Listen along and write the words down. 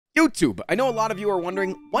YouTube, I know a lot of you are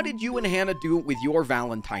wondering, what did you and Hannah do with your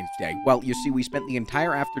Valentine's Day? Well, you see, we spent the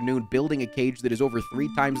entire afternoon building a cage that is over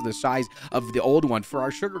 3 times the size of the old one for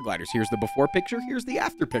our sugar gliders. Here's the before picture, here's the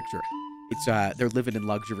after picture. It's, they're living in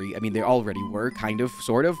luxury. I mean, they already were, kind of,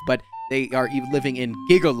 sort of, but they are even living in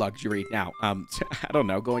giga luxury now. I don't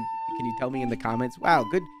know, can you tell me in the comments? Wow,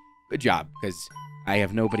 good job, because I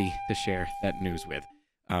have nobody to share that news with.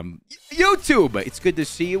 YouTube, it's good to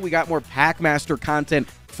see you. We got more Packmaster content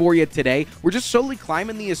for you today. We're just slowly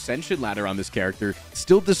climbing the ascension ladder on this character,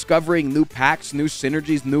 still discovering new packs, new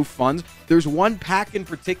synergies, new funds. There's one pack in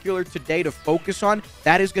particular today to focus on.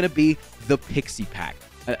 That is going to be the Pixie pack,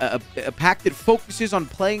 a pack that focuses on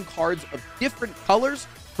playing cards of different colors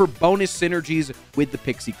for bonus synergies with the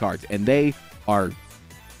Pixie cards, and they are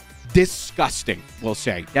disgusting, we'll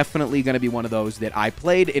say. Definitely going to be one of those that I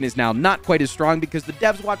played and is now not quite as strong because the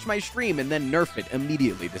devs watch my stream and then nerf it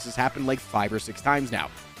immediately. This has happened like 5 or 6 times now.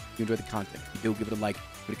 If you enjoy the content, if you do, give it a like,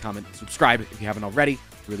 give it a comment, and subscribe if you haven't already.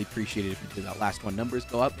 Really appreciate it if you did that last one. Numbers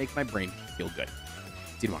go up, make my brain feel good.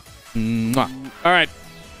 See you tomorrow. Mwah. All right.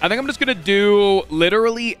 I think I'm just going to do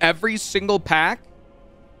literally every single pack.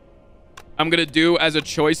 I'm going to do as a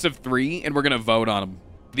choice of 3, and we're going to vote on them.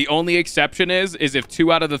 The only exception is if 2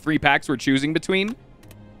 out of the 3 packs we're choosing between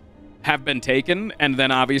have been taken, and then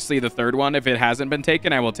obviously the third one, if it hasn't been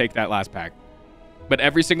taken, I will take that last pack. But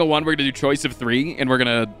every single one, we're going to do choice of 3, and we're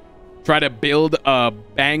going to try to build a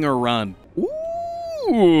banger run.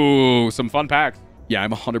 Ooh, some fun packs. Yeah,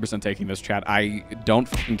 I'm 100% taking this, chat. I don't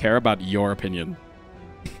fucking care about your opinion.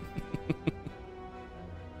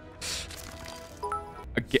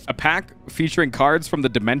 A pack featuring cards from the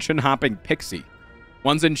Dimension Hopping Pixie.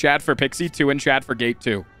 1's in chat for Pixie, 2 in chat for Gate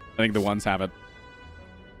 2. I think the 1s have it.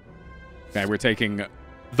 Okay, we're taking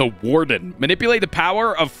the Warden. Manipulate the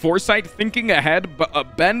power of foresight, thinking ahead,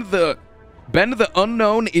 but bend the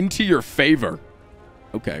unknown into your favor.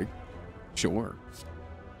 Okay, sure.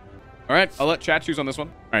 All right, I'll let chat choose on this one.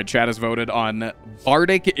 All right, chat has voted on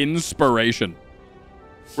Bardic Inspiration.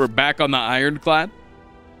 We're back on the Ironclad.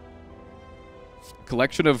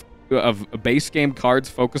 Collection of base game cards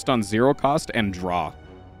focused on 0 cost and draw.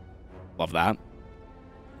 Love that.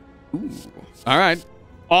 Ooh. All right.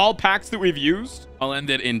 All packs that we've used, I'll end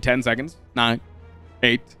it in 10 seconds. 9,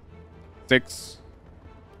 8, 6.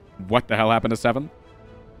 What the hell happened to 7?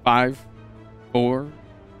 5, 4,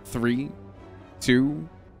 3, 2,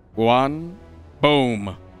 1.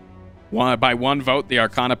 Boom. By 1 vote, the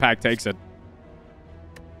Arcana pack takes it.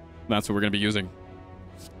 That's what we're going to be using.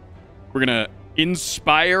 We're going to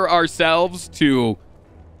inspire ourselves to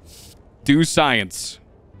do science.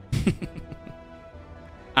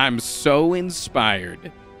 I'm so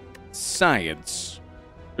inspired. Science.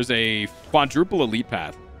 There's a quadruple elite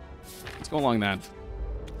path. Let's go along that.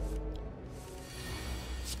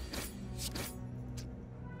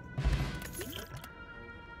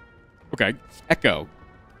 Okay. Echo.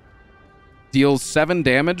 Deals 7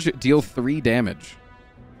 damage, deal 3 damage.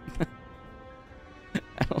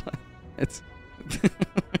 It's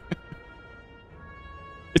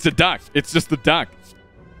it's a duck. It's just the duck.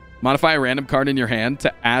 Modify a random card in your hand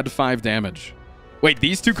to add 5 damage. Wait,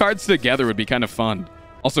 these 2 cards together would be kind of fun.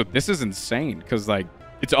 Also, this is insane because, like,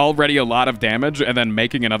 it's already a lot of damage and then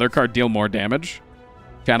making another card deal more damage.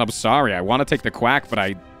 Chat, I'm sorry. I want to take the quack, but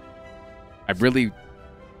I really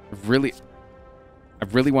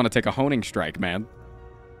want to take a honing strike, man.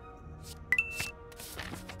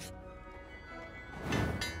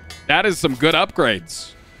 That is some good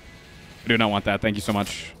upgrades. I do not want that. Thank you so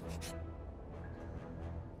much.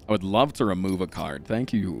 I would love to remove a card.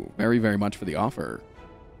 Thank you very, very much for the offer.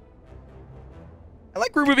 I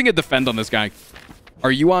like removing a defend on this guy.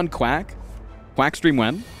 Are you on Quack? Quack stream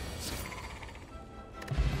when?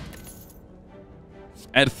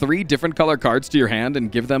 Add 3 different color cards to your hand and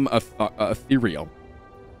give them a ethereal.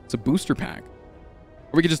 It's a booster pack.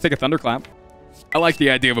 Or we could just take a thunderclap. I like the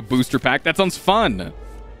idea of a booster pack. That sounds fun.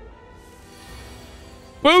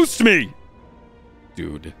 Boost me!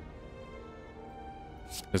 Dude.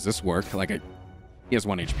 Does this work? Like, he has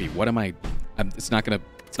 1 HP. What am I... it's not gonna...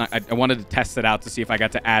 It's not... I wanted to test it out to see if I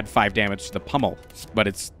got to add 5 damage to the pummel. But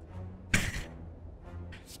it's...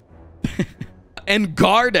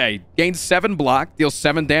 Engarde. Gains 7 block. Deals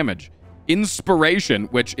 7 damage. Inspiration,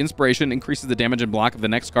 which Inspiration increases the damage and block of the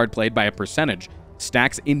next card played by a percentage.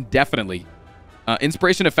 Stacks indefinitely.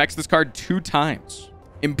 Inspiration affects this card 2 times.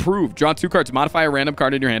 Improve. Draw 2 cards. Modify a random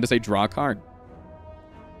card in your hand to say draw a card.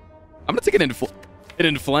 I'm going to take it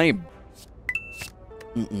in flame.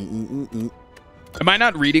 Am I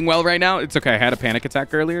not reading well right now? It's okay. I had a panic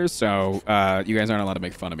attack earlier, so you guys aren't allowed to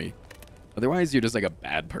make fun of me. Otherwise, you're just like a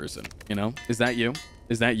bad person, you know? Is that you?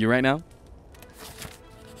 Is that you right now?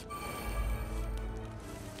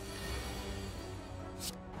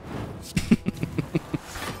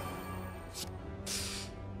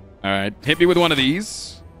 All right, hit me with one of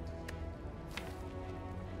these.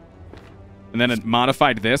 And then it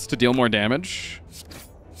modified this to deal more damage.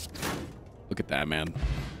 Look at that, man.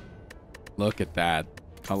 Look at that.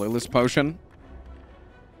 Colorless potion.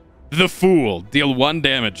 The Fool. Deal 1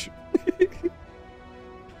 damage.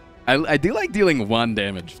 I do like dealing 1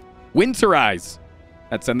 damage. Winterize.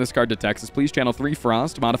 Let's send this card to Texas. Please channel 3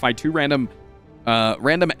 Frost. Modify 2 random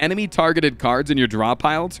enemy targeted cards in your draw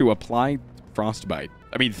pile to apply Frostbite.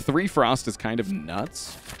 I mean, 3 Frost is kind of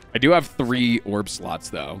nuts. I do have 3 orb slots,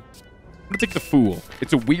 though. I'm gonna take the Fool.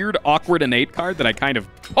 It's a weird, awkward, innate card that I kind of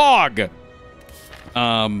hog.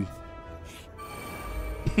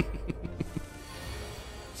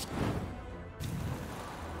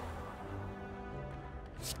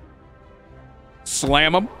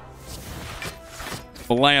 Slam him.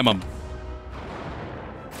 Blam him.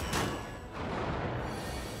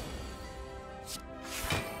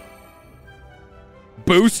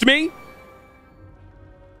 Boost me.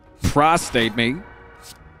 Prostate me.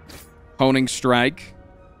 Honing strike.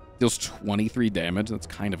 Deals 23 damage. That's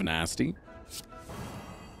kind of nasty.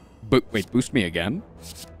 Wait, boost me again?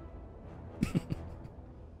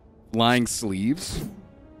 Flying sleeves.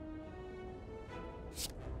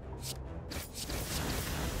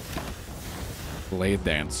 Blade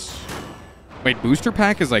dance. Wait, booster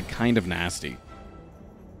pack is like kind of nasty.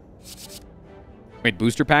 Wait,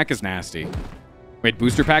 booster pack is nasty. Wait,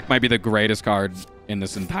 booster pack might be the greatest card in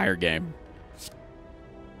this entire game.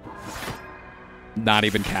 Not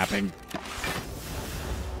even capping.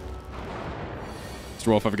 Mr.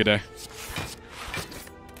 Wolf, have a good day.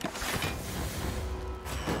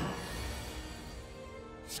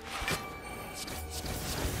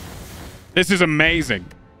 This is amazing.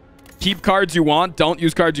 Keep cards you want. Don't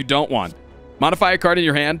use cards you don't want. Modify a card in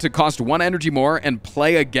your hand to cost 1 energy more and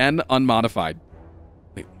play again unmodified.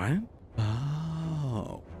 Wait, what?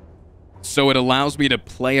 Oh. So it allows me to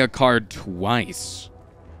play a card twice.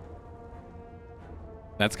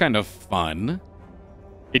 That's kind of fun.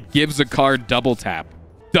 It gives a card double tap.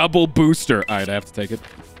 Double booster. All right, I have to take it.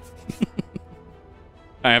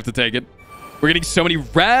 I have to take it. We're getting so many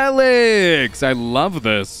relics. I love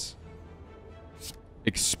this.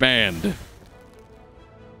 Expand.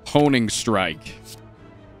 Honing strike.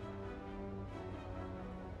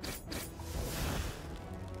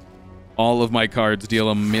 All of my cards deal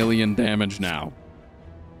 1,000,000 damage now.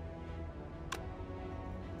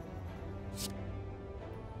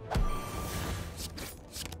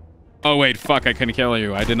 Oh, wait. Fuck, I couldn't kill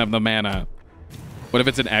you. I didn't have the mana. What if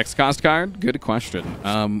it's an X cost card? Good question.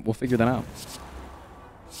 We'll figure that out.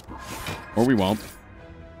 Or we won't.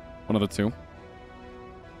 One of the two.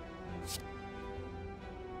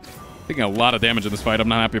 Taking a lot of damage in this fight. I'm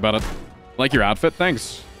not happy about it. Like your outfit?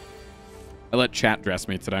 Thanks. I let chat dress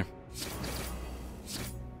me today.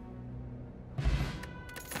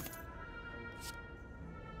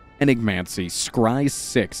 Enigmancy. Scry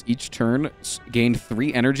 6. Each turn, gain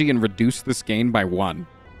 3 energy and reduce this gain by 1.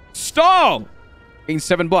 Stall! Gain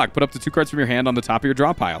 7 block. Put up to 2 cards from your hand on the top of your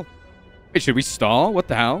draw pile. Wait, should we stall? What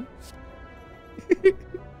the hell?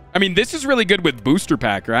 I mean, this is really good with booster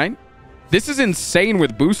pack, right? This is insane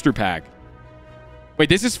with booster pack. Wait,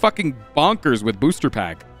 this is fucking bonkers with booster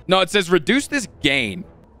pack. No, it says reduce this gain.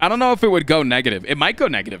 I don't know if it would go negative. It might go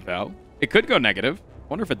negative, though. It could go negative. I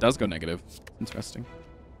wonder if it does go negative. Interesting.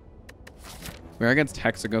 We're against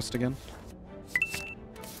Hexaghost again.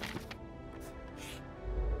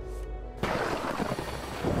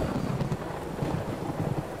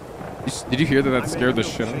 Did you hear that? That scared the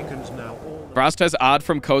shit out of me. Frost has odd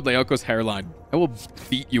from Code Leoko's hairline. I will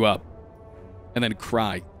beat you up and then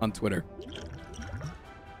cry on Twitter.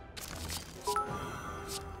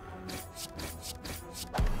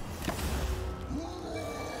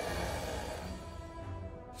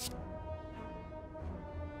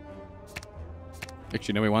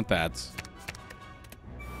 Actually, no, we want that.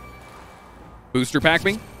 Booster pack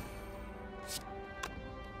me.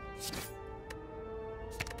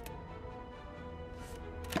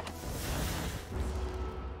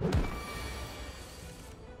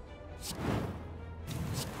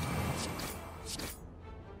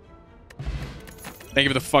 Thank you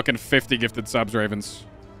for the fucking 50 gifted subs, Ravens.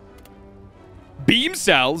 Beam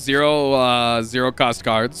Cell, zero cost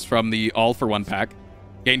cards from the All for One pack.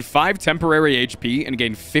 Gain 5 temporary HP and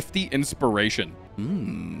gain 50 inspiration.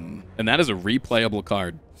 And that is a replayable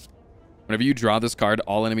card. Whenever you draw this card,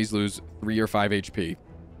 all enemies lose 3 or 5 HP.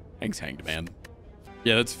 Thanks, Hanged Man.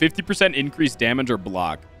 Yeah, that's 50% increased damage or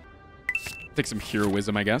block. Take some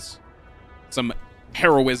heroism, I guess. Some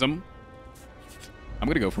heroism. I'm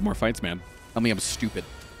going to go for more fights, man. Tell me I'm stupid.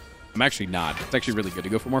 I'm actually not. It's actually really good to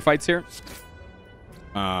go for more fights here.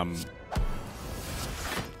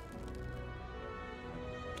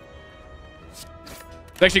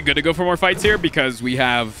 It's actually good to go for more fights here because we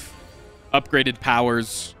have upgraded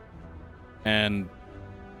powers. And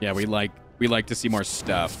yeah, we like to see more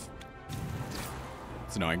stuff.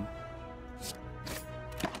 It's annoying.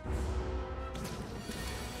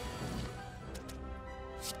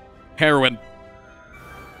 Heroin.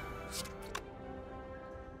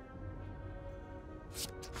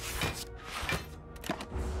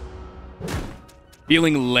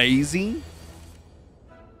 Feeling lazy?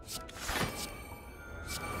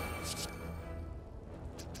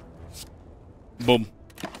 Boom.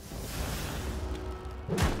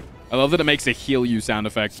 I love that it makes a heal you sound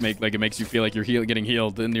effect. It makes you feel like you're getting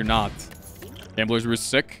healed, and you're not. Gamblers were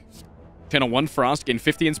sick. Channel 1 Frost. Gain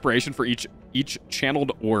 50 inspiration for each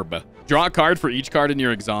channeled orb. Draw a card for each card in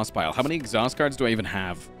your exhaust pile. How many exhaust cards do I even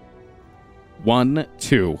have? 1,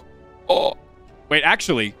 2. Oh, wait,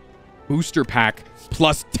 actually, booster pack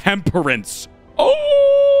plus temperance. Oh,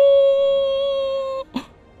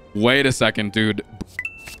 wait a second, dude.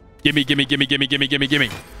 Gimme.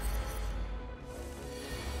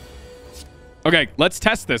 Okay, let's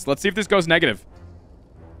test this. Let's see if this goes negative.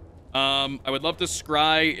 I would love to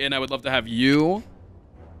scry, and I would love to have you.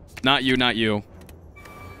 Not you.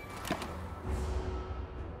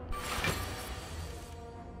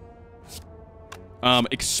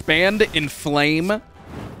 Expand, inflame.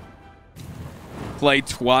 Play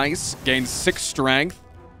twice. Gain 6 strength.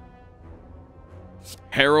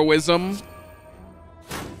 Heroism.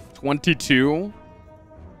 22.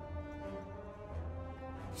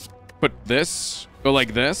 Put this. Go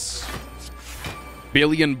like this.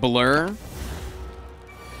 Billion blur.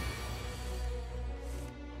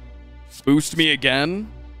 Boost me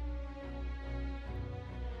again.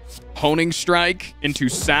 Honing strike into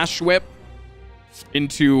sash whip.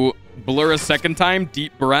 Into blur a second time.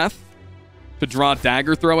 Deep breath. To draw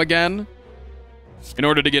dagger throw again. In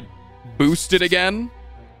order to get boosted again.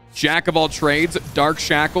 Jack of all trades. Dark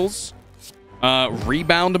shackles.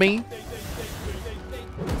 Rebound me.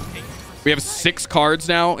 We have 6 cards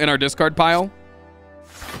now in our discard pile.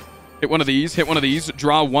 Hit one of these. Hit one of these.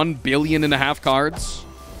 Draw 1.5 billion cards.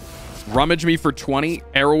 Rummage me for 20.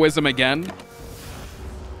 Heroism again.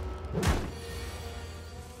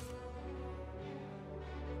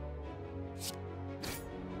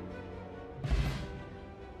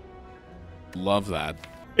 Love that.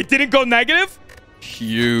 It didn't go negative?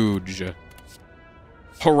 Huge.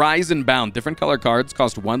 Horizon bound. Different color cards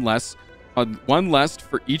cost 1 less. 1 less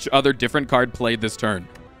for each other different card played this turn.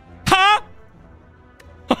 Huh?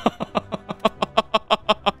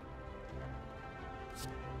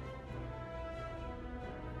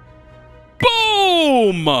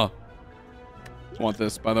 Boom! Want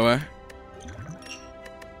this, by the way.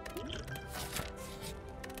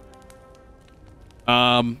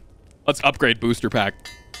 Let's upgrade booster pack.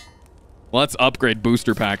 Let's upgrade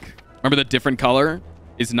booster pack. Remember the different color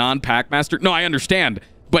is non-Packmaster? No, I understand.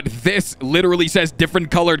 But this literally says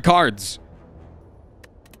different colored cards.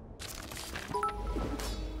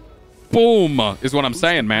 Boom is what I'm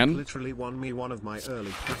saying, man. Literally won me one of my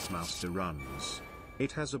early Packmaster runs.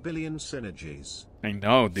 It has 1 billion synergies. I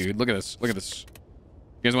know, dude. Look at this. Look at this.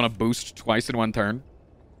 You guys want to boost twice in 1 turn?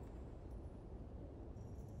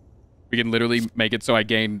 We can literally make it so I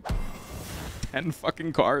gain 10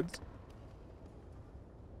 fucking cards.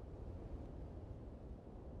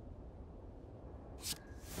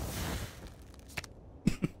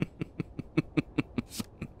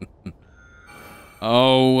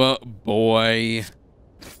 Oh, boy.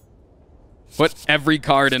 Put every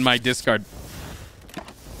card in my discard.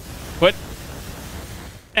 Put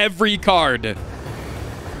every card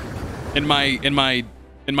in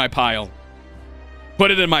my pile.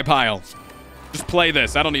 Put it in my pile. Just play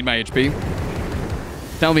this. I don't need my HP.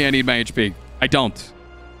 Tell me I need my HP. I don't.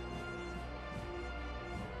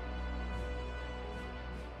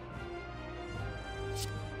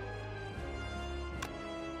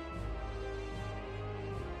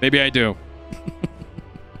 Maybe I do.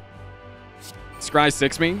 Scry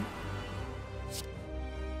 6 me.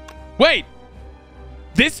 Wait!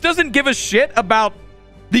 This doesn't give a shit about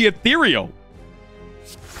the ethereal.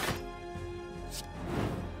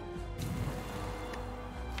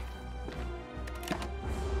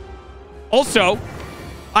 Also,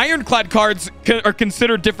 ironclad cards are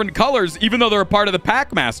considered different colors even though they're a part of the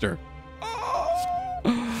Packmaster.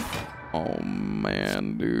 Oh,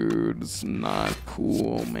 man, dude. It's not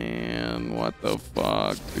cool, man. What the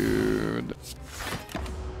fuck, dude?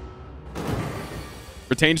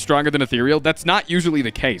 Retain stronger than ethereal? That's not usually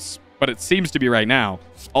the case, but it seems to be right now.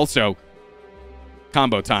 Also,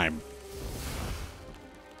 combo time.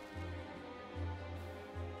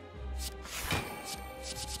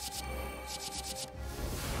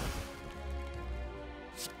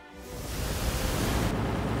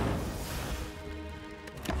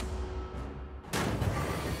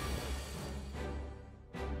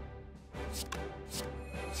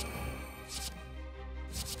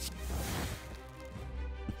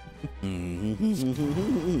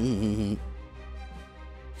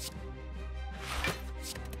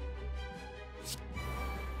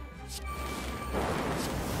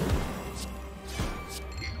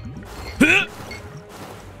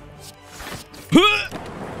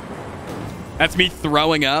 That's me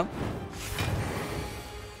throwing up.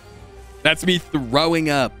 That's me throwing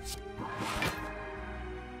up.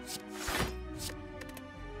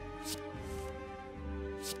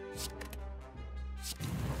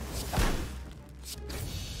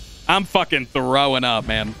 I'm fucking throwing up,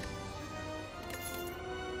 man.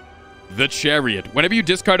 The Chariot. Whenever you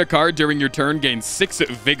discard a card during your turn, gain 6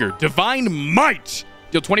 vigor. Divine Might.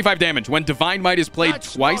 Deal 25 damage. When Divine Might is played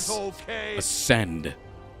twice, ascend.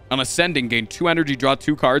 On ascending, gain 2 energy, draw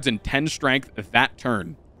 2 cards, and 10 strength that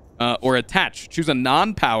turn. Or attach. Choose a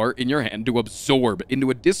non-power in your hand to absorb into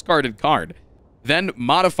a discarded card. Then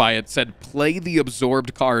modify it, said play the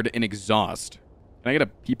absorbed card in exhaust. Can I get a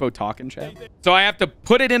peepo talk in chat? So I have to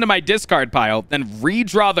put it into my discard pile, then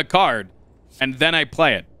redraw the card, and then I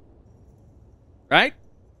play it. Right?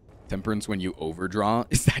 Temperance when you overdraw.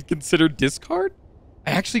 Is that considered discard?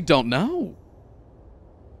 I actually don't know.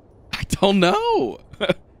 I don't know.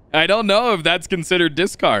 I don't know if that's considered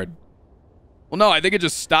discard. Well, no, I think it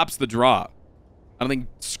just stops the draw. I don't think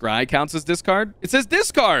scry counts as discard. It says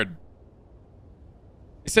discard.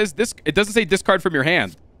 It says this. It doesn't say discard from your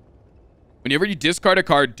hand. Whenever you discard a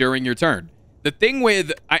card during your turn. The thing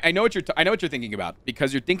with I know what you're thinking about,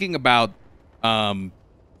 because you're thinking about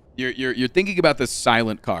you're thinking about the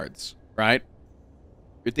silent cards, right?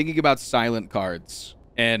 You're thinking about silent cards,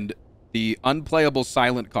 and the unplayable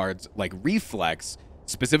silent cards like Reflex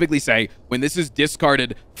specifically say when this is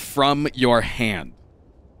discarded from your hand.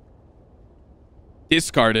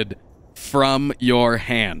 Discarded from your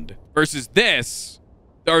hand. Versus this,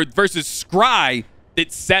 or versus Scry,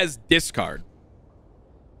 it says discard.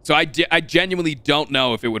 So I genuinely don't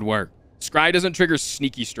know if it would work. Scry doesn't trigger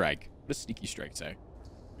Sneaky Strike. What does Sneaky Strike say?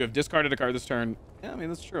 You have discarded a card this turn. Yeah, I mean,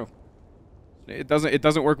 that's true. It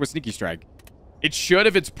doesn't work with Sneaky Strike. It should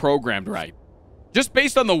if it's programmed right. Just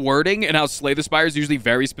based on the wording and how Slay the Spire is usually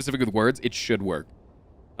very specific with words, it should work.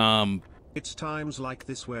 It's times like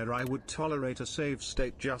this where I would tolerate a save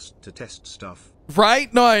state just to test stuff.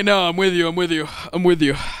 Right? No, I know. I'm with you. I'm with you. I'm with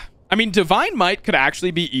you. I mean, Divine Might could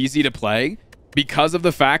actually be easy to play because of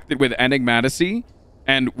the fact that with Enigmaticy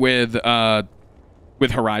and with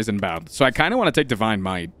Horizon Bound. So I kind of want to take Divine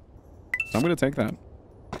Might. So I'm going to take that.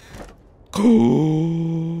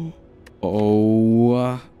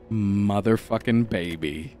 Oh, motherfucking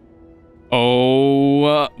baby.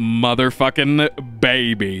 Oh, motherfucking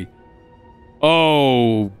baby.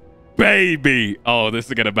 Oh, baby. Oh, this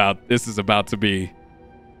is about to be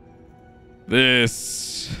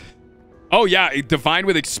this. Oh, yeah. Divine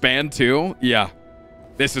with Expand, too. Yeah.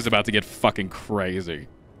 This is about to get fucking crazy.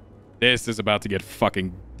 This is about to get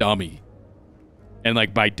fucking dummy. And,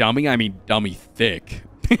 like, by dummy, I mean dummy thick.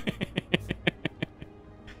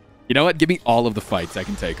 You know what? Give me all of the fights. I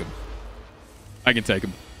can take them. I can take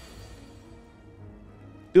them.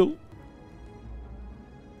 Still.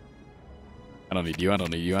 I don't need you. I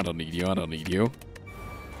don't need you. I don't need you. I don't need you.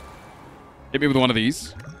 Hit me with one of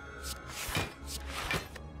these.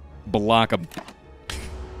 Block him.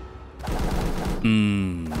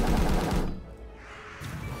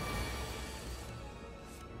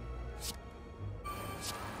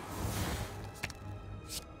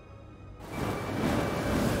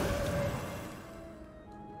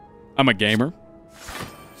 I'm a gamer.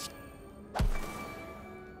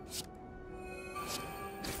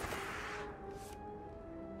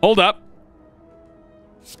 Hold up.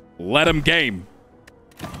 Let him game.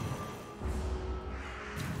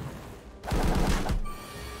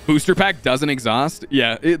 Booster pack doesn't exhaust?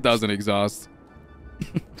 Yeah, it doesn't exhaust.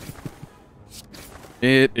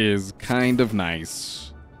 It is kind of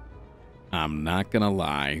nice. I'm not gonna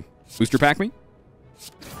lie. Booster pack me?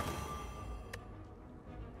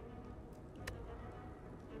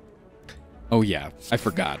 Oh yeah, I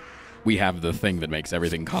forgot. We have the thing that makes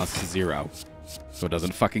everything cost 0. So it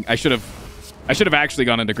doesn't fucking... I should have actually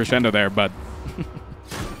gone into crescendo there, but...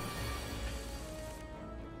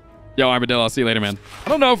 Yo, Armadillo, I'll see you later, man. I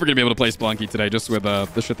don't know if we're going to be able to play Spelunky today, just with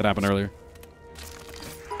the shit that happened earlier.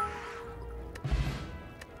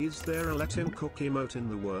 Is there a let him cook emote in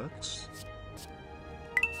the works?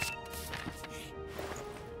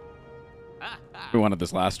 We wanted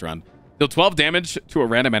this last run. Deal 12 damage to a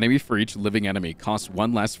random enemy for each living enemy. Cost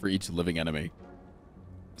 1 less for each living enemy.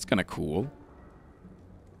 That's kind of cool.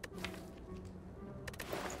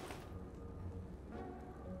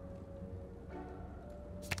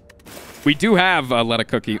 We do have a let him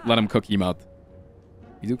cook emote.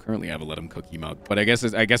 We do currently have a let him cook emote, but I guess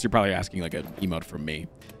you're probably asking like an emote from me.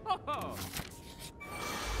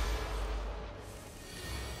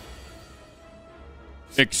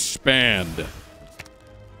 Expand.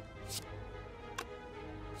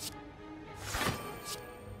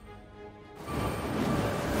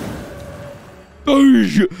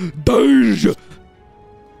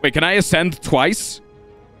 Wait, can I ascend twice?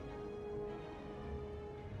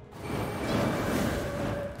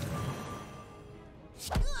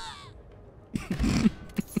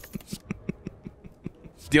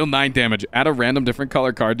 Deal 9 damage. Add a random different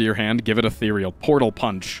color card to your hand. Give it ethereal. Portal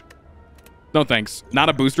punch. No thanks. Not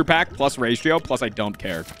a booster pack. Plus ratio. Plus I don't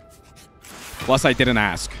care. Plus I didn't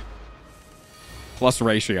ask. Plus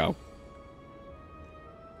ratio.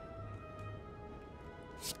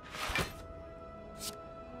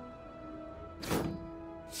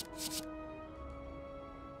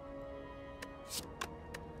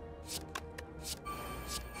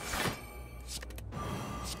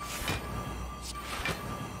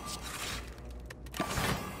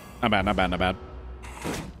 Not bad, not bad, not bad.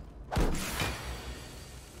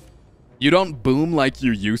 You don't boom like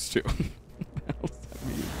you used to.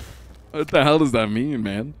 What the hell does that mean,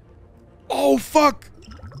 man? Oh, fuck!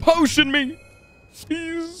 Potion me!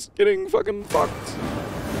 He's getting fucking fucked.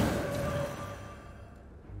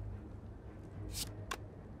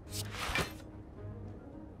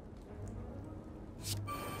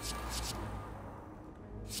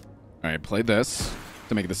 Alright, play this.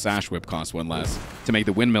 To make the Sash Whip cost 1 less. To make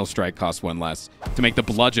the Windmill Strike cost 1 less. To make the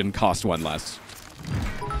Bludgeon cost 1 less.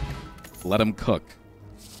 Let him cook.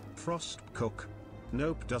 Frost cook.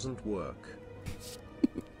 Nope, doesn't work.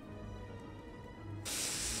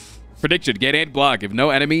 Prediction. Gain 8 block. If no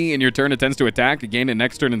enemy in your turn attempts to attack, gain it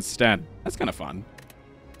next turn instead. That's kind of fun.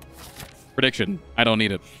 Prediction. I don't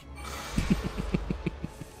need it.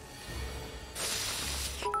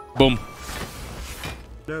 Boom.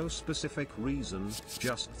 No specific reason,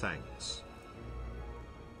 just thanks.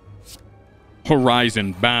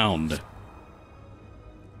 Horizon bound.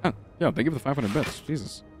 Oh, yeah, thank you for the 500 bits.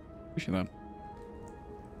 Jesus. Appreciate that.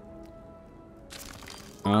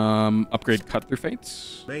 Upgrade cut through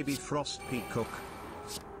fates. Maybe Frost Peacock.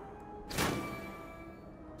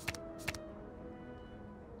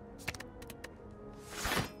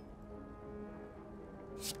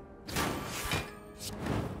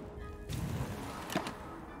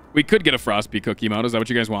 We could get a Frostbee Cook emote. Is that what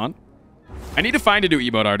you guys want? I need to find a new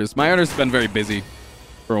emote artist. My artist has been very busy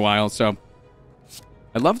for a while, so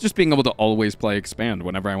I love just being able to always play Expand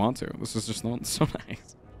whenever I want to. This is just not so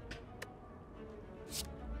nice.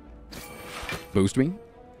 Boost me.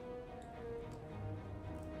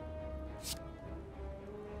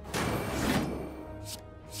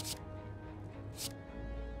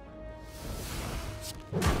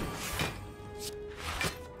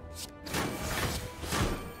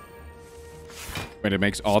 Wait, it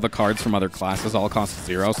makes all the cards from other classes all cost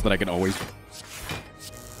 0 so that I can always...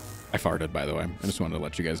 I farted, by the way. I just wanted to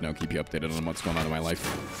let you guys know, keep you updated on what's going on in my life.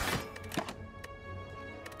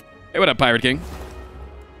 Hey, what up, Pirate King?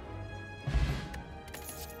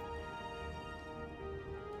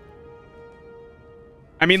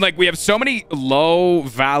 I mean, like, we have so many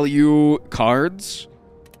low-value cards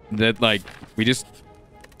that, like, we just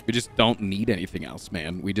don't need anything else,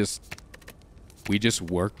 man. We just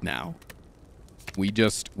work now. We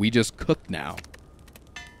just cook now.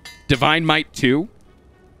 Divine Might 2.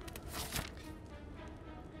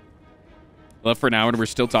 Left for an hour and we're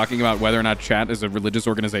still talking about whether or not chat is a religious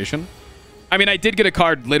organization. I mean, I did get a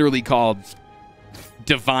card literally called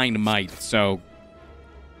Divine Might, so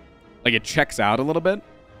like it checks out a little bit.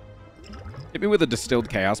 Hit me with a Distilled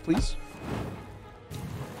Chaos, please.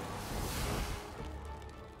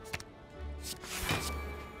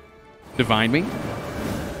 Divine me.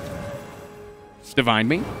 Divine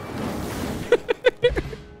me.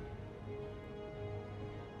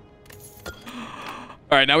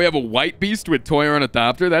 All right, now we have a White Beast with Toy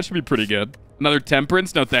Ornithopter. That should be pretty good. Another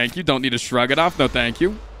Temperance. No, thank you. Don't need to shrug it off. No, thank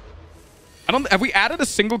you. Have we added a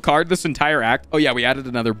single card this entire act? Oh yeah, we added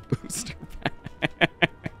another booster pack.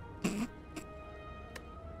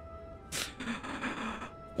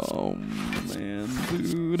 Oh man,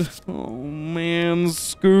 dude. Oh man,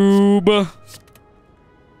 Scoob.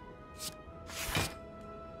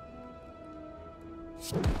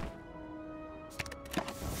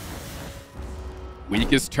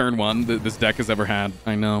 Weakest turn one that this deck has ever had.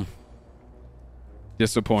 I know.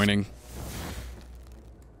 Disappointing.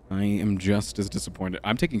 I am just as disappointed.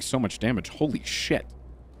 I'm taking so much damage. Holy shit.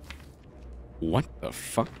 What the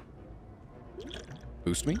fuck?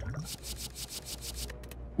 Boost me?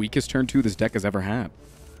 Weakest turn two this deck has ever had.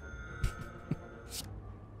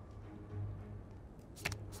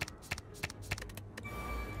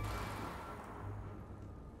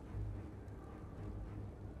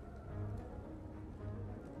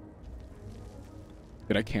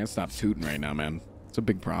 Dude, I can't stop tooting right now, man. It's a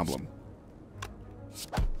big problem.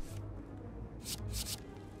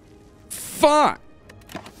 Fuck!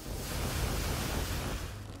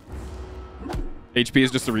 HP is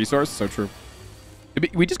just a resource? So true.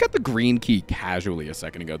 We just got the green key casually a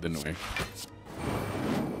second ago, didn't we?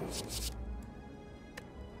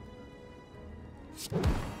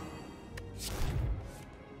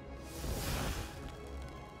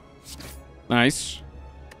 Nice.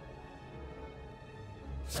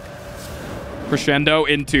 Crescendo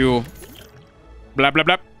into blah, blah,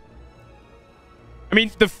 blah. I mean,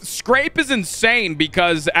 the scrape is insane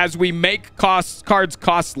because as we make cards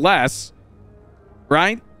cost less,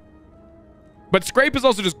 right? But scrape is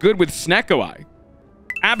also just good with Snecko Eye.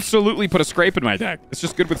 Absolutely put a scrape in my deck. It's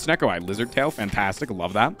just good with Snecko Eye. Lizard Tail, fantastic.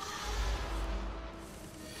 Love that.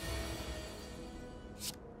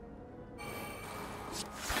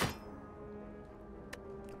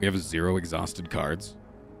 We have 0 exhausted cards.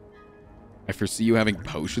 I foresee you having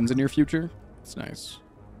potions in your future. It's nice.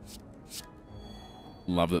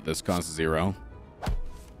 Love that this costs 0.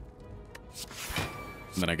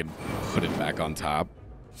 And then I can put it back on top.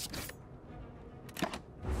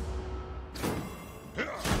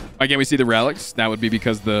 Why can't we see the relics? That would be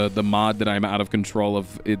because the mod that I'm out of control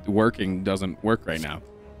of it working doesn't work right now.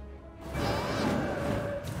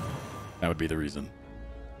 That would be the reason.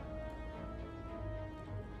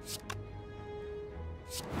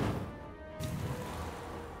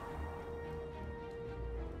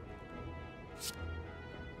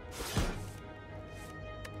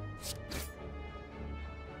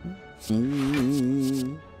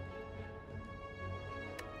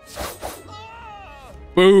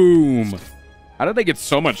 Boom. How did they get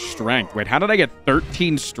so much strength? Wait, how did I get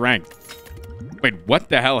 13 strength? Wait, what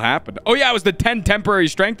the hell happened? Oh yeah, it was the 10 temporary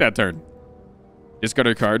strength that turn. Discard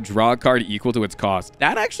a card, draw a card equal to its cost.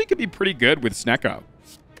 That actually could be pretty good with Snecko.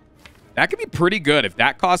 That could be pretty good if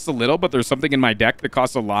that costs a little, but there's something in my deck that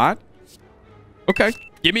costs a lot. Okay,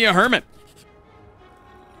 give me a Hermit.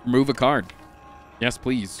 Remove a card. Yes,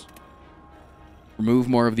 please. Remove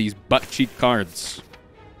more of these butt cheek cards.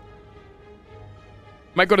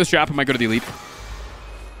 Might go to the shop, I might go to the elite.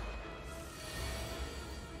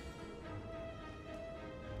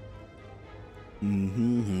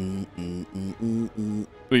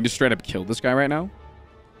 We just straight up kill this guy right now?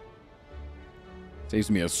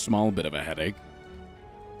 Saves me a small bit of a headache.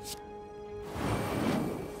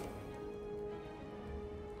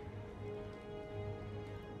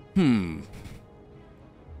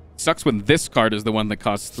 Sucks when this card is the one that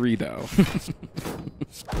costs 3, though.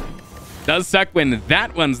 Does suck when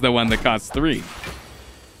that one's the one that costs 3.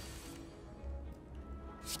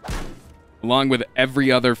 Along with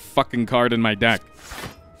every other fucking card in my deck.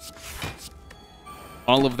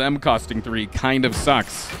 All of them costing 3 kind of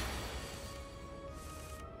sucks. All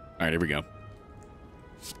right, here we go.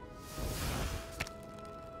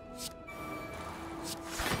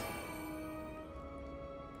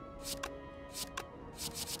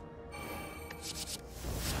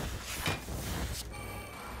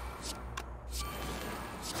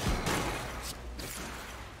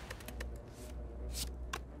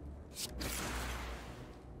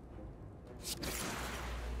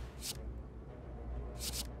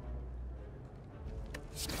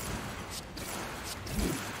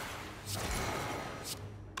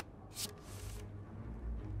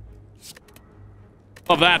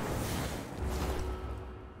 Love that.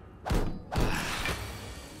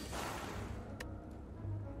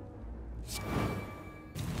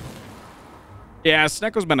 Yeah,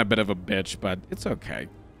 Snecko's been a bit of a bitch, but it's okay.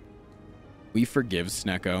 We forgive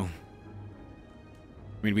Snecko. I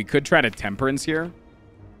mean, we could try to Temperance here.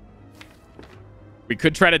 We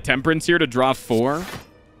could try to Temperance here to draw 4.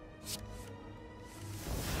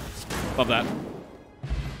 Love that.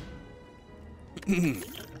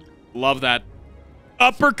 Love that.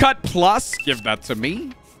 Uppercut plus. Give that to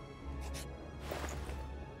me.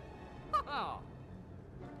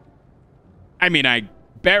 I mean,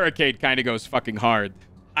 Barricade kind of goes fucking hard.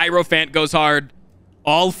 Hierophant goes hard.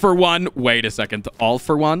 All for one. Wait a second. All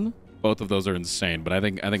for one? Both of those are insane, but I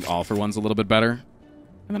think all for one's a little bit better.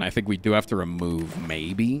 And then I think we do have to remove,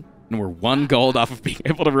 maybe. And we're 1 gold off of being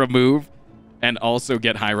able to remove and also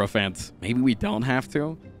get Hierophant. Maybe we don't have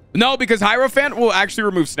to. No, because Hierophant will actually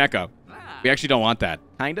remove Snecko. We actually don't want that.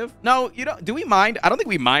 Kind of. No, you don't. Do we mind? I don't think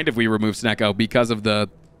we mind if we remove Snecko because of the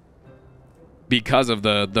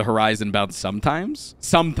horizon bounce sometimes.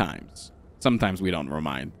 Sometimes we don't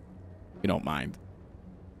mind. We don't mind.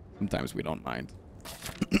 Sometimes we don't mind.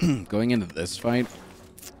 Going into this fight,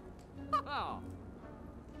 I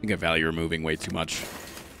think I value removing way too much.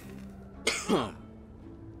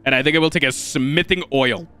 And I think it will take a smithing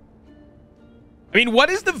oil. I mean, what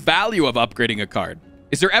is the value of upgrading a card?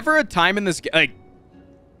 Is there ever a time in this game, like,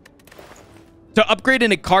 to upgrade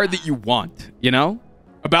in a card that you want, you know?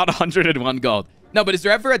 About 101 gold. No, but is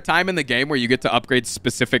there ever a time in the game where you get to upgrade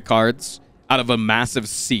specific cards out of a massive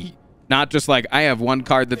sea? Not just like, I have 1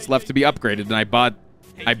 card that's left to be upgraded, and I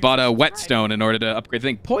bought a whetstone in order to upgrade the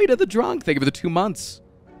thing. Poi to the drunk. Thank you for the 2 months.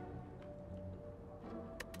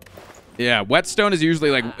 Yeah, whetstone is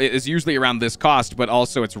usually around this cost, but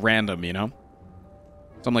also it's random, you know?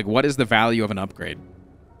 So I'm like, what is the value of an upgrade?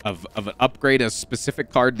 Of an upgrade, a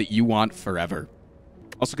specific card that you want forever.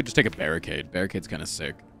 Also could just take a Barricade. Barricade's kind of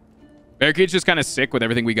sick. Barricade's just kind of sick with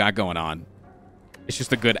everything we got going on. It's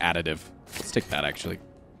just a good additive. Let's take that, actually.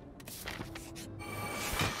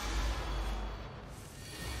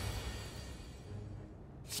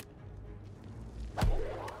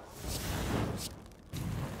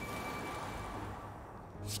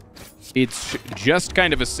 It's just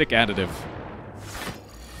kind of a sick additive.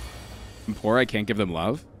 I'm poor, I can't give them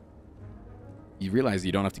love. You realize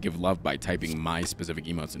you don't have to give love by typing my specific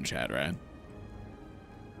emotes in chat, right?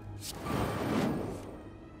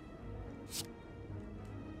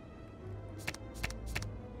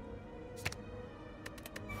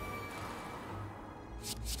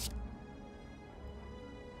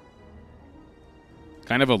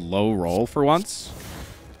 Kind of a low roll for once.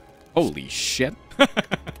 Holy shit.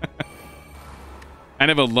 Kind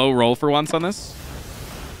of a low roll for once on this.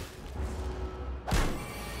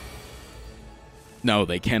 No,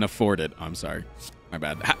 they can't afford it. I'm sorry. My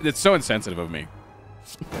bad. It's so insensitive of me.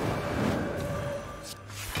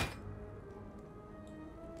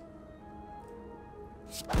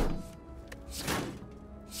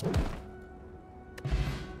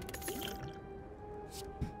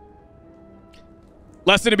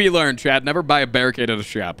 Lesson to be learned, Chad. Never buy a Barricade at a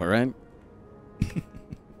shop, all right?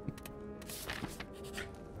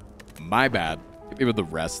 My bad. Give me with the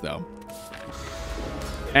rest, though.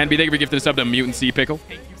 And thank you for gifting us up to Mutant Sea Pickle.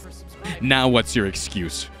 Now what's your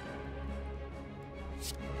excuse?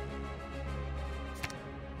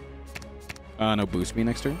 No boost me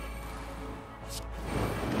next turn.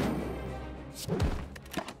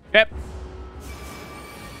 Yep.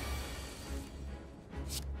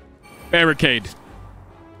 Barricade.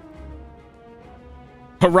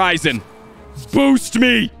 Horizon. Boost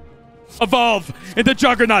me. Evolve into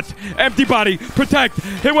Juggernaut. Empty body. Protect.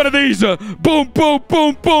 Hit one of these. Boom, boom,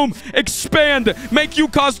 boom, boom. Expand. Make you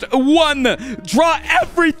cost 1. Draw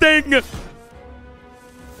everything.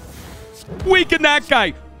 Weaken that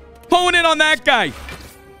guy. Hone in on that guy.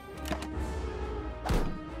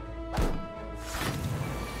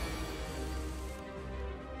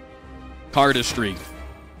 Cardistry.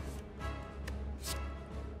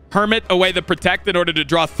 Hermit away the protect in order to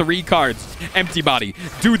draw 3 cards. Empty body.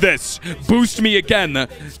 Do this. Boost me again.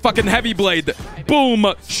 Fucking heavy blade. Boom.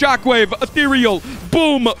 Shockwave. Ethereal.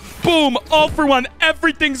 Boom. Boom. All for one.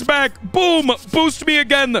 Everything's back. Boom. Boost me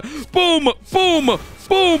again. Boom. Boom.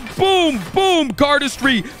 Boom. Boom. Boom.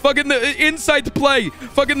 Cardistry. Fucking insight play.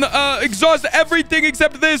 Fucking exhaust everything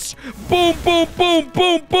except this. Boom. Boom. Boom.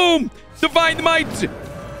 Boom. Boom. Divine Might.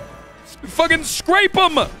 Fucking scrape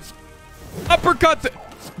him. Uppercut.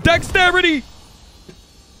 Dexterity!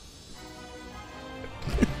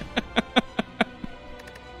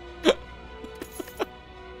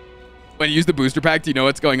 When you use the booster pack, do you know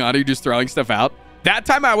what's going on? Are you just throwing stuff out? That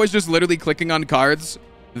time I was just literally clicking on cards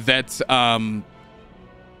that I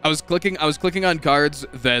was clicking on cards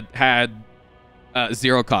that had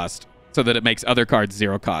 0 cost, so that it makes other cards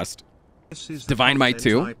 0 cost. This is Divine Might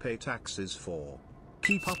too. I pay taxes for.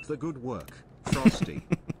 Keep up the good work, Frosty.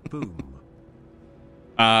 Boom.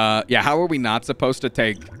 Yeah, how are we not supposed to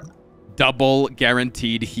take double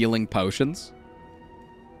guaranteed healing potions?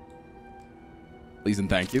 Please and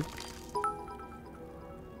thank you.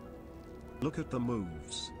 Look at the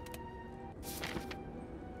moves.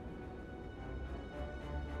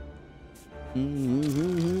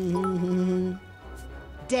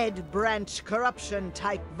 Dead branch corruption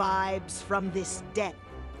type vibes from this deck.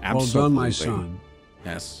 Absolutely. Well done, my son.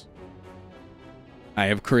 Yes. I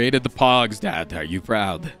have created the Pogs, Dad. Are you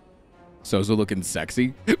proud? Sozu looking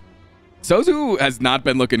sexy. Sozu has not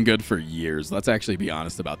been looking good for years. Let's actually be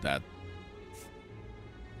honest about that.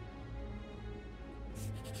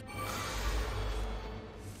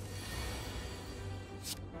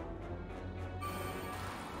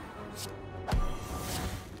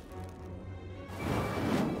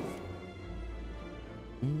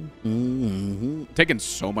 Taking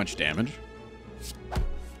so much damage.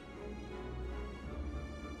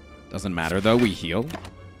 Doesn't matter though, we heal.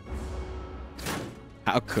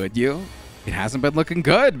 How could you? It hasn't been looking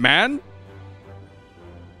good, man.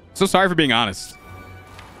 So sorry for being honest.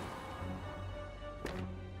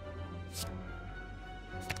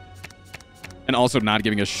 And also not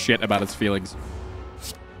giving a shit about its feelings.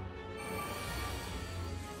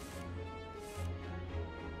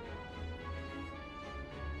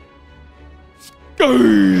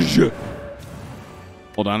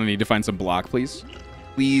 Hold on, I need to find some block, please.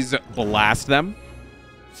 Please blast them.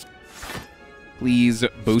 Please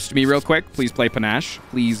boost me real quick. Please play Panache.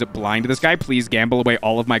 Please blind this guy. Please gamble away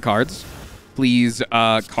all of my cards. Please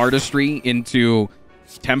cardistry into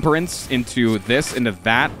Temperance, into this, into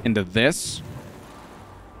that, into this.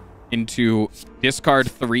 Into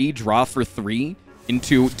discard 3, draw for 3.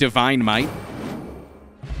 Into Divine Might.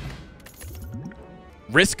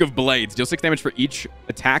 Risk of Blades. Deal 6 damage for each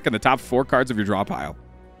attack on the top 4 cards of your draw pile.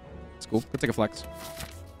 That's cool. Let's take a flex.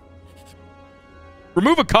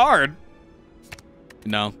 Remove a card.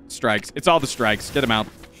 No. Strikes. It's all the strikes. Get him out.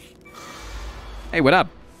 Hey, what up?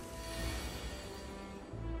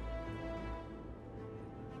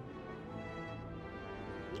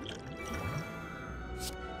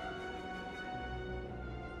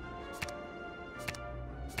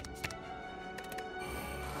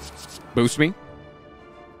 Boost me.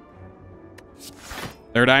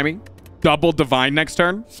 Third eye me. Double Divine next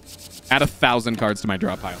turn. Add 1,000 cards to my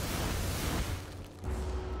draw pile.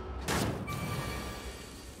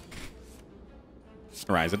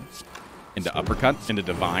 Horizon. Into Uppercut. Into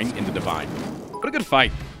Divine. Into Divine. What a good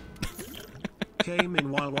fight. Came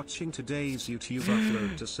in while watching today's YouTube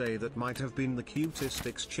upload to say that might have been the cutest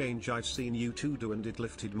exchange I've seen you two do, and it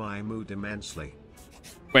lifted my mood immensely.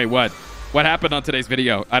 Wait, what? What happened on today's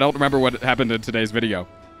video? I don't remember what happened in today's video.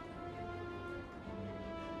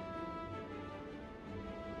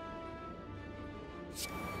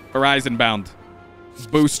 Horizon bound.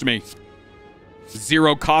 Boost me.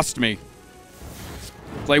 0 cost me.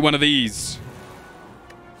 Play one of these.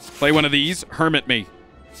 Play one of these. Hermit me.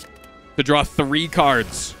 To draw 3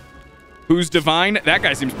 cards. Who's divine? That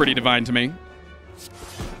guy seems pretty divine to me.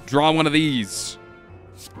 Draw one of these.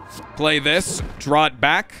 Play this. Draw it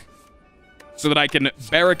back. So that I can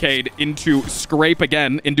barricade into scrape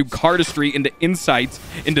again. Into cardistry. Into insight.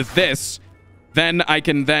 Into this. Then I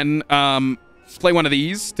can then... play one of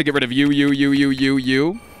these to get rid of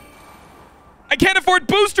you. I can't afford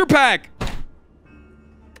booster pack!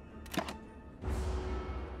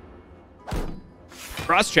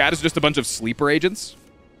 Cross chat is just a bunch of sleeper agents.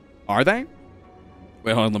 Are they?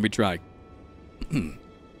 Wait, hold on, let me try.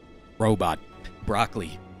 Robot,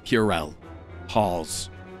 Broccoli, Purell, Halls,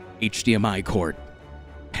 HDMI cord,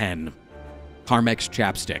 Pen, Carmex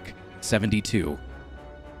chapstick, 72.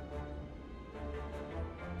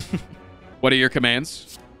 What are your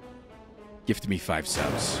commands? Gift me 5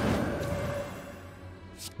 subs.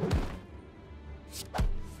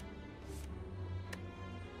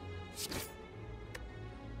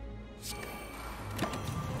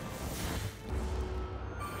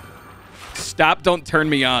 Stop, don't turn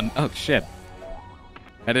me on. Oh, shit.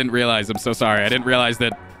 I didn't realize. I'm so sorry. I didn't realize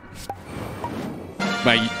that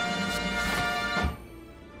by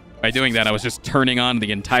doing that, I was just turning on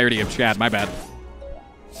the entirety of chat. My bad.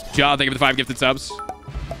 Jaw, thank you for the 5 gifted subs.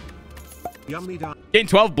 Gain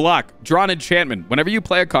 12 block. Draw an enchantment. Whenever you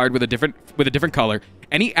play a card with a different color,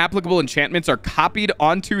 any applicable enchantments are copied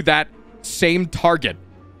onto that same target.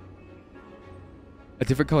 A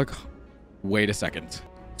different color. Wait a second.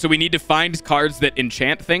 So we need to find cards that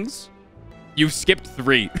enchant things? You've skipped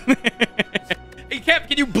 3. Hey, Kev,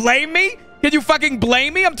 can you blame me? Can you fucking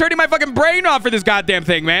blame me? I'm turning my fucking brain off for this goddamn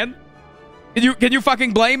thing, man. Can you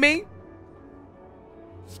fucking blame me?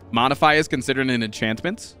 Modify is considered an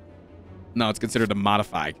enchantment? No, it's considered a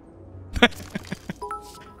modify.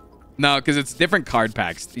 No, because it's different card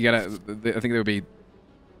packs. You gotta... I think there would be...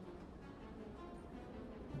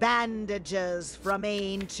 bandages from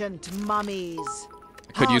ancient mummies.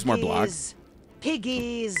 I could use more block. Hoggies,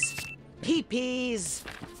 piggies, peepees,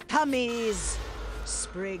 tummies,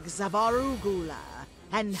 sprigs of arugula,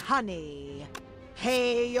 and honey.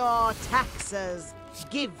 Pay your taxes,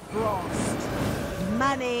 give frost,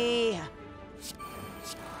 money.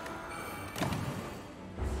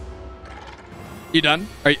 You done?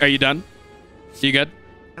 Are you done? You good?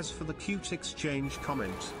 As for the cute exchange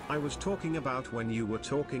comment, I was talking about when you were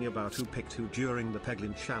talking about who picked who during the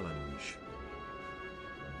Peglin challenge.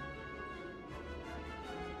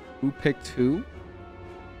 Who picked who?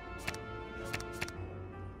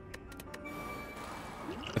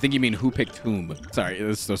 I think you mean who picked whom. Sorry,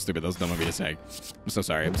 this is so stupid. That was dumb of me to say. I'm so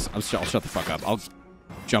sorry. I'll shut the fuck up. I'll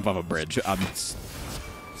jump off a bridge.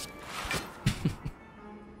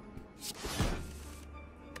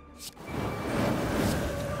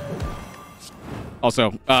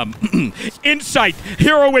 Also, insight,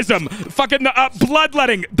 heroism, fucking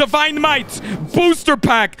bloodletting, divine might, booster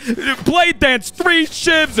pack, blade dance, 3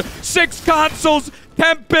 shivs, 6 consoles,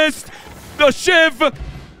 tempest, the shiv.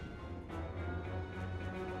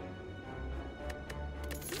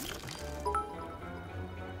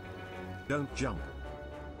 Don't jump.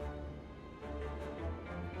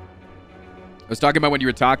 I was talking about when you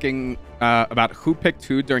were talking about who picked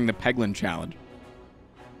who during the Peglin challenge.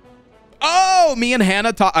 Oh, me and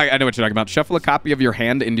Hannah talk. I know what you're talking about. Shuffle a copy of your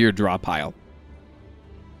hand into your draw pile.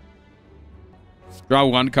 Draw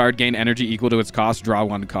 1 card, gain energy equal to its cost. Draw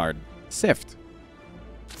 1 card. Sift.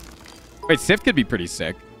 Wait, Sift could be pretty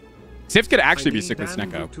sick. Sift could actually be sick with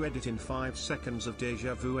Snecko. To edit in 5 seconds of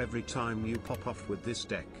deja vu every time you pop off with this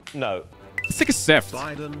deck. No. Sick as Sift.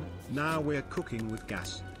 Biden, now we're cooking with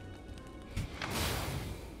gas.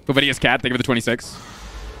 Covidius Cat, thank you for the 26.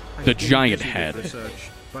 The giant head.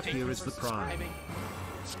 Research, but here is the prime.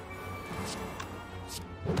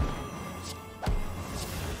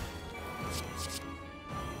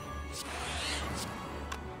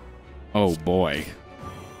 Oh boy.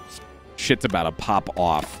 Shit's about to pop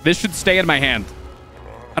off. This should stay in my hand.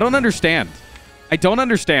 I don't understand. I don't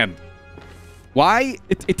understand. Why?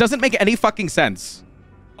 It doesn't make any fucking sense.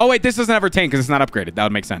 Oh wait, this doesn't have retain because it's not upgraded. That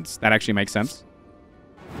would make sense. That actually makes sense.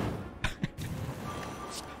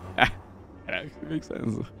 That actually makes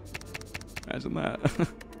sense. Imagine that.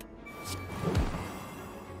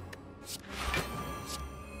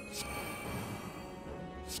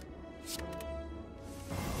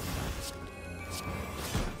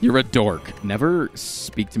 You're a dork. Never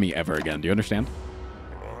speak to me ever again. Do you understand?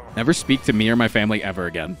 Never speak to me or my family ever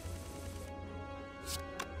again.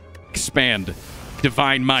 Expand.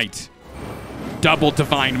 Divine might. Double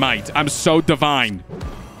divine might. I'm so divine.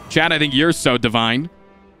 Chad, I think you're so divine.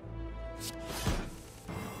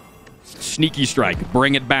 Sneaky strike.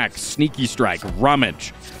 Bring it back. Sneaky strike.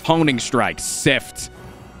 Rummage. Honing strike. Sift.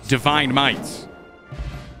 Divine might.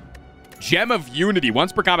 Gem of Unity.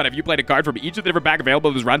 Once per combat, have you played a card from each of the different pack available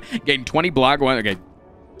in this run? Gain 20 block. Okay.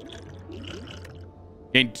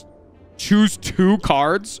 Choose 2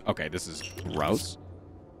 cards. Okay, this is gross.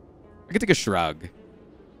 I could take a shrug.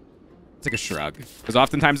 Take a shrug. Because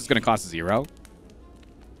oftentimes it's going to cost 0.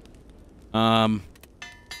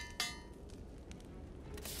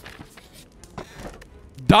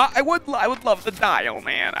 I would love to dial,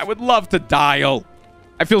 man. I would love to dial.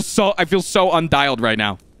 I feel so undialed right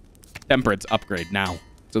now. Temperance upgrade now.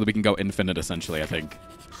 So that we can go infinite, essentially, I think.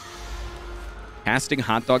 Casting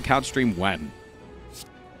hot dog count stream when?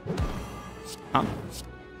 Huh?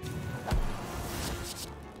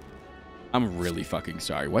 I'm really fucking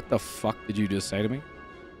sorry. What the fuck did you just say to me?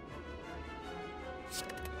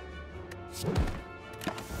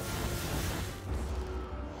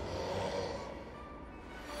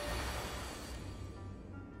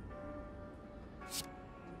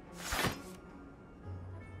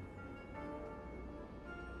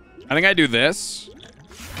 I think I do this.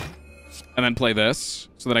 And then play this.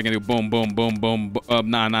 So that I can do boom, boom, boom, boom.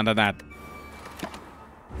 Nah, that.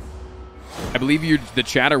 I believe the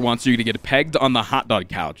chatter wants you to get pegged on the hot dog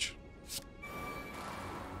couch.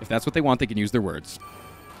 If that's what they want, they can use their words.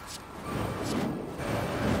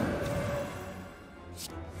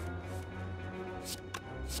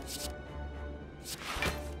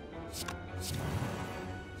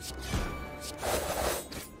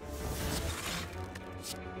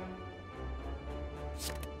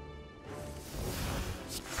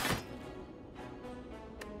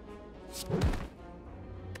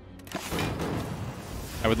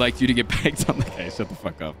 I would like you to get pegged on the... Okay, shut the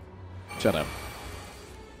fuck up. Shut up.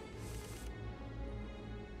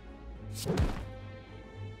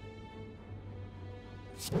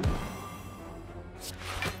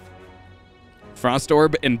 Frost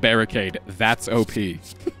Orb and Barricade. That's OP.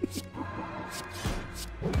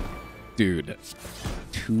 Dude.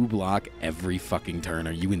 2 block every fucking turn.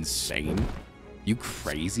 Are you insane? You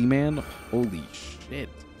crazy, man? Holy shit.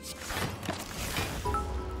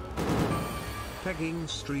 Pegging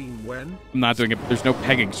stream when? I'm not doing it. There's no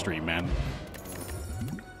pegging stream, man.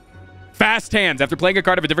 Fast hands. After playing a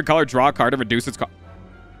card of a different color, draw a card and reduce its cost.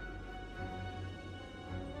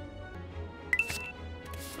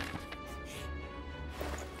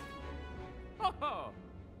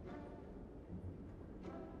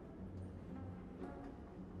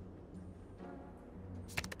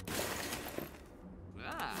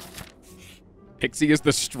 Pixie is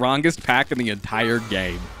the strongest pack in the entire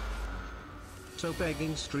game. So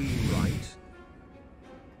begging stream right?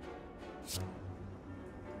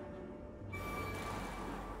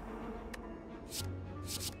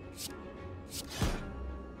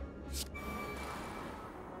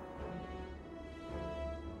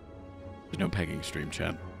 There's no pegging stream,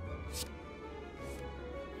 chat.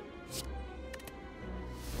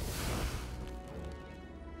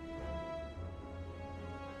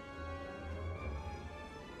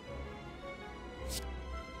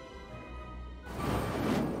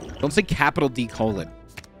 Don't say capital D colon.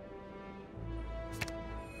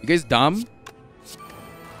 You guys dumb?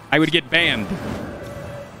 I would get banned.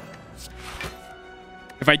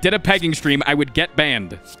 If I did a pegging stream, I would get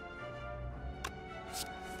banned.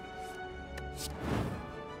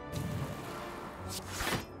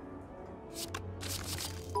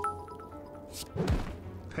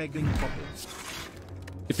 Pegging bubble.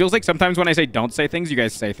 It feels like sometimes when I say don't say things, you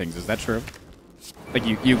guys say things. Is that true? Like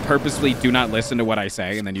you purposely do not listen to what I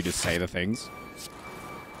say and then you just say the things.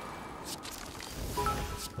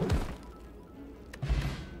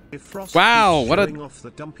 If Frost wow, keeps what a showing off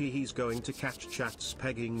the dumpy, he's going to catch chat's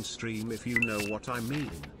pegging stream, if you know what I mean.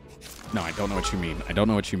 No, I don't know what you mean. I don't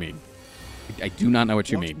know what you mean. I do not know what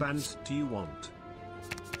you mean. What band do you want?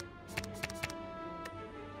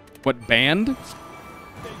 What band?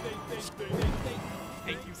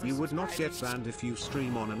 You would not get banned if you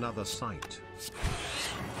stream on another site.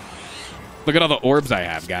 Look at all the orbs I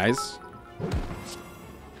have, guys.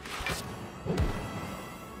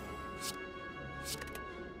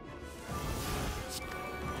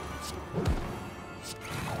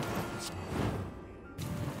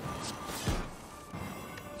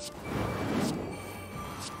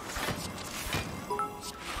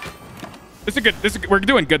 We're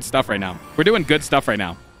doing good stuff right now. We're doing good stuff right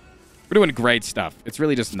now. We're doing great stuff. It's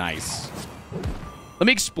really just nice. Let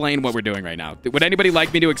me explain what we're doing right now. Would anybody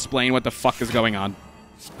like me to explain what the fuck is going on?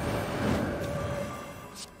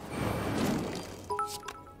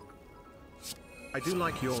 I do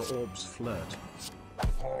like your orbs flirt.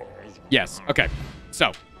 Yes. Okay.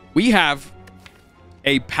 So we have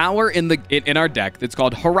a power in our deck that's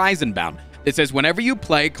called Horizon Bound. It says whenever you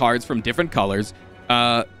play cards from different colors,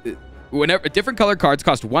 whenever different color cards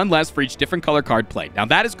cost 1 less for each different color card played. Now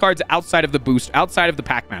that is cards outside of the boost, outside of the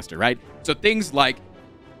Packmaster, right? So things like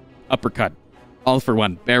Uppercut, All for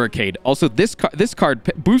One, Barricade. Also this card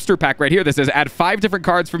booster pack right here that says add 5 different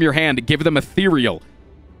cards from your hand, give them Ethereal.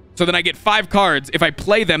 So then I get 5 cards. If I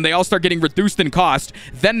play them, they all start getting reduced in cost.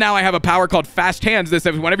 Then now I have a power called Fast Hands that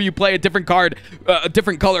says whenever you play a different card, a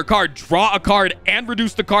different color card, draw a card and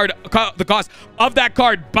reduce the cost of that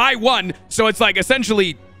card by 1. So it's like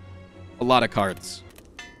essentially a lot of cards.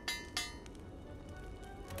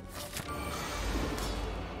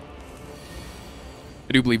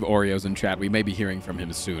 I do believe Oreo's in chat. We may be hearing from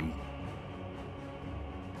him soon.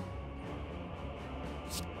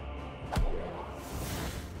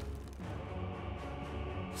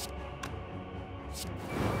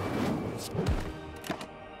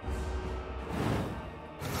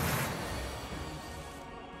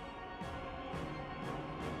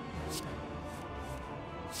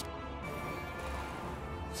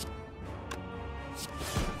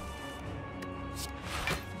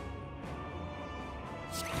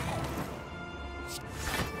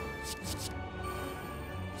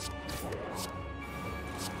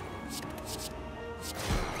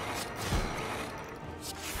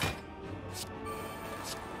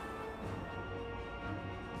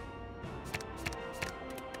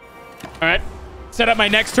 All right. Set up my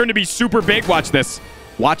next turn to be super big. Watch this.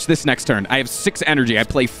 Watch this next turn. I have 6 energy. I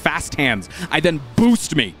play Fast Hands. I then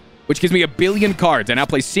boost me, which gives me 1 billion cards. I now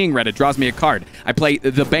play Seeing Red. It draws me a card. I play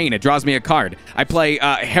The Bane. It draws me a card. I play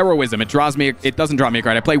Heroism. It doesn't draw me a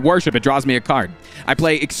card. I play Worship. It draws me a card. I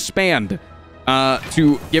play Expand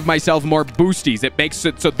to give myself more boosties. It makes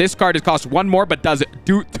it so this card costs 1 more, but it does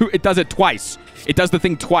it twice. It does the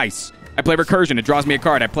thing twice. I play Recursion. It draws me a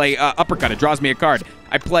card. I play Uppercut. It draws me a card.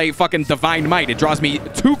 I play fucking Divine Might. It draws me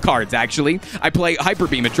 2 cards, actually. I play Hyper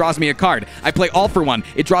Beam. It draws me a card. I play All for One.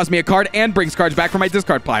 It draws me a card and brings cards back from my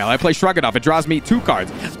discard pile. I play Shrug It Off. It draws me 2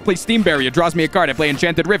 cards. I play Steam Barrier. It draws me a card. I play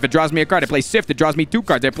Enchanted Rift. It draws me a card. I play Sift. It draws me 2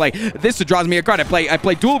 cards. I play this. It draws me a card. I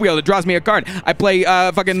play Dual Wield. It draws me a card. I play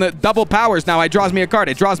fucking the Double Powers now. It draws me a card.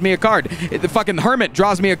 It draws me a card. The fucking Hermit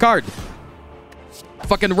draws me a card.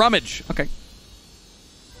 Fucking Rummage. Okay.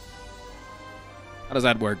 How does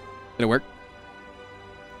that work? Did it work?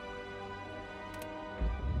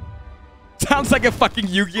 Sounds like a fucking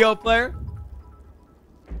Yu-Gi-Oh player.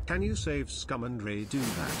 Can you save Scum and Ray do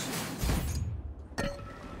that?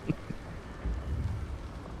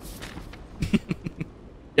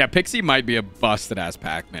 Yeah, Pixie might be a busted-ass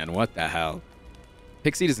Pac-Man. What the hell?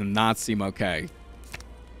 Pixie does not seem okay.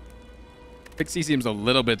 Pixie seems a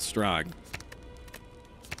little bit strong.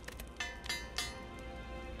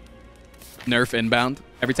 Nerf inbound.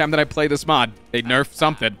 Every time that I play this mod, they nerf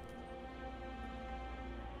something.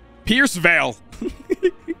 Pierce Veil.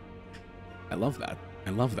 I love that. I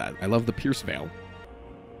love that. I love the Pierce Veil.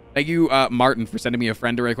 Thank you, Martin, for sending me a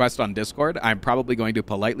friend request on Discord. I'm probably going to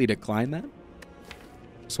politely decline that.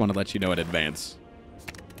 Just want to let you know in advance.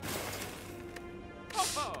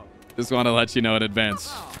 Just want to let you know in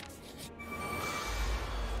advance.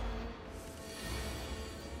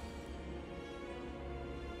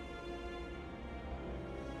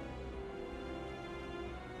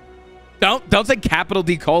 Don't say capital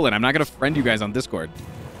D colon. I'm not going to friend you guys on Discord.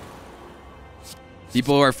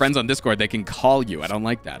 People who are friends on Discord, they can call you. I don't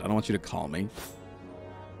like that. I don't want you to call me.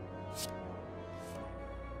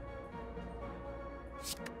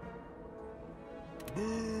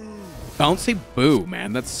 Don't say boo,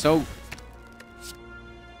 man. That's so...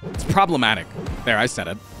 It's problematic. There, I said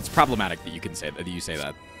it. It's problematic that you can say that. You say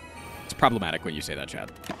that. It's problematic when you say that,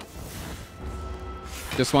 Chad.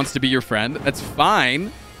 Just wants to be your friend. That's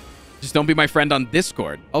fine. Just don't be my friend on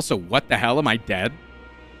Discord. Also, what the hell? Am I dead?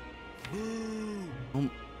 Oh,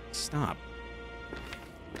 stop.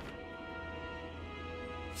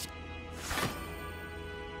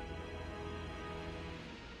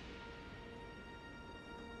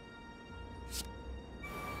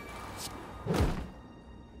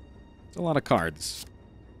 It's a lot of cards.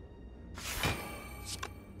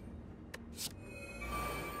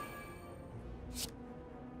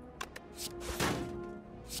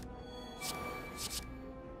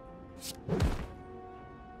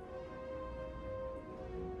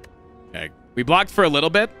 Okay. We blocked for a little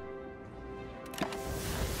bit.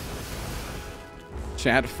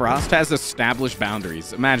 Chad, Frost has established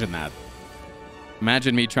boundaries. Imagine that.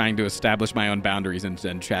 Imagine me trying to establish my own boundaries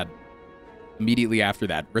and Chad immediately after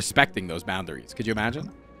that respecting those boundaries. Could you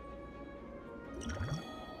imagine?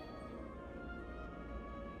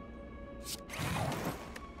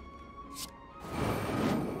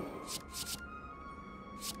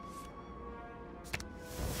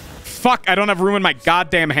 Fuck, I don't have room in my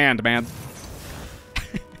goddamn hand, man.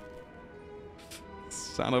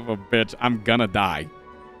 Son of a bitch. I'm gonna die.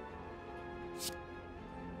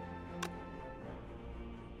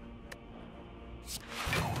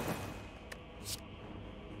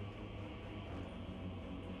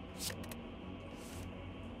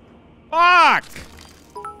 Fuck!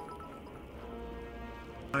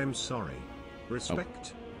 I'm sorry.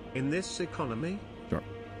 Respect? In this economy? Sure.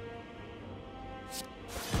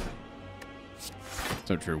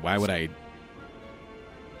 So true. Why would I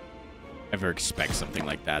ever expect something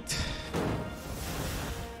like that?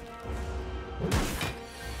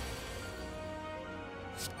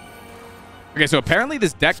 Okay, so apparently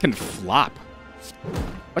this deck can flop.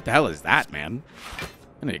 What the hell is that, man?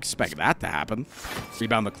 I didn't expect that to happen.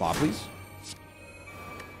 Rebound the claw, please.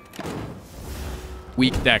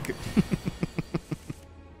 Weak deck.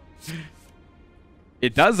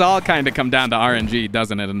 It does all kind of come down to RNG,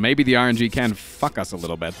 doesn't it? And maybe the RNG can fuck us a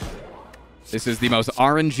little bit. This is the most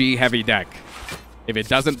RNG-heavy deck. If it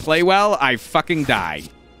doesn't play well, I fucking die.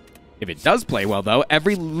 If it does play well, though,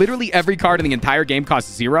 literally every card in the entire game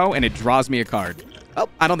costs 0, and it draws me a card. Oh,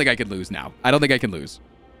 I don't think I can lose now. I don't think I can lose.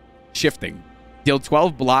 Shifting. Deal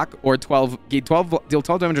 12 block or 12... Gain 12... Deal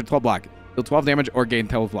 12 damage or 12 block. Deal 12 damage or gain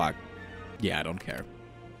 12 block. Yeah, I don't care.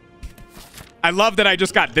 I love that I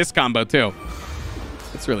just got this combo, too.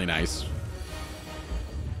 It's really nice.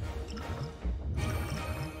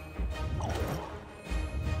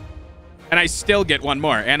 And I still get one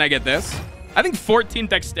more. And I get this. I think 14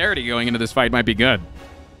 dexterity going into this fight might be good.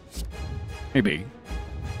 Maybe.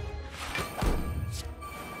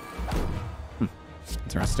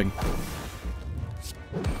 Interesting.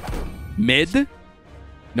 Mid?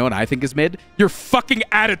 Know what I think is mid? Your fucking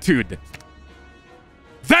attitude.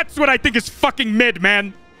 That's what I think is fucking mid,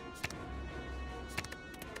 man.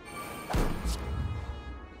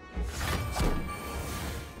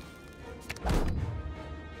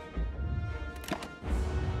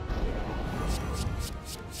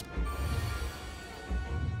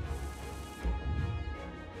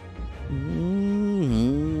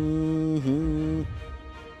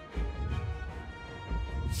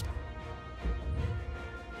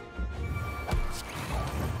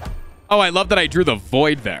 Oh, I love that I drew the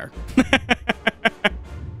void there.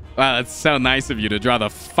 Wow, that's so nice of you to draw the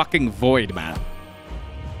fucking void, man.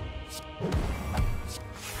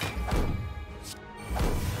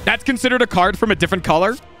 That's considered a card from a different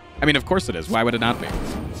color? I mean, of course it is. Why would it not be?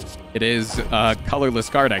 It is a colorless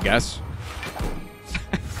card, I guess.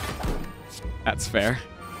 That's fair.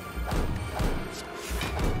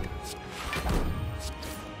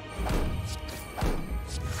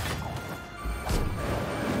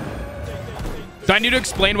 Do I need to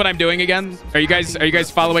explain what I'm doing again? Are you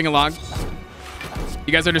guys following along?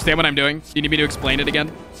 You guys understand what I'm doing? Do you need me to explain it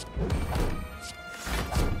again?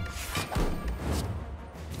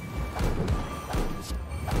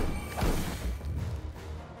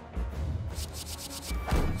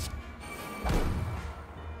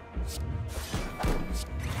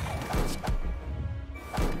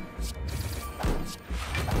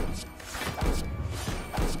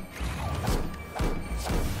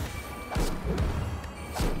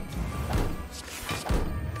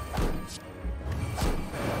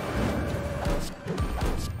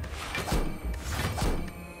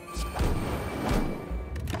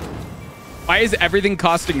 Why is everything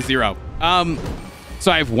costing 0?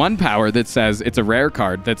 So I have one power that says it's a rare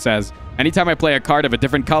card that says anytime I play a card of a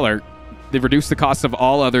different color, they reduce the cost of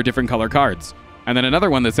all other different color cards. And then another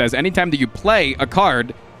one that says anytime that you play a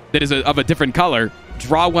card that is of a different color,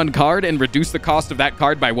 draw one card and reduce the cost of that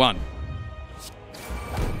card by 1.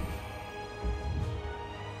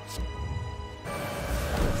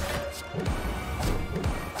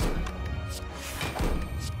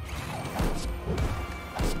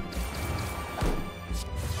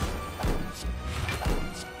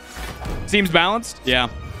 Seems balanced? Yeah.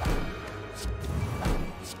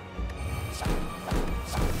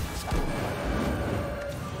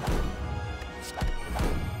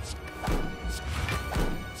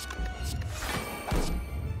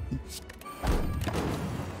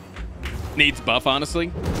 Needs buff, honestly.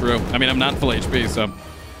 True. I mean, I'm not full HP, so.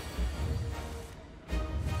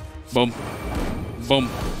 Boom. Boom.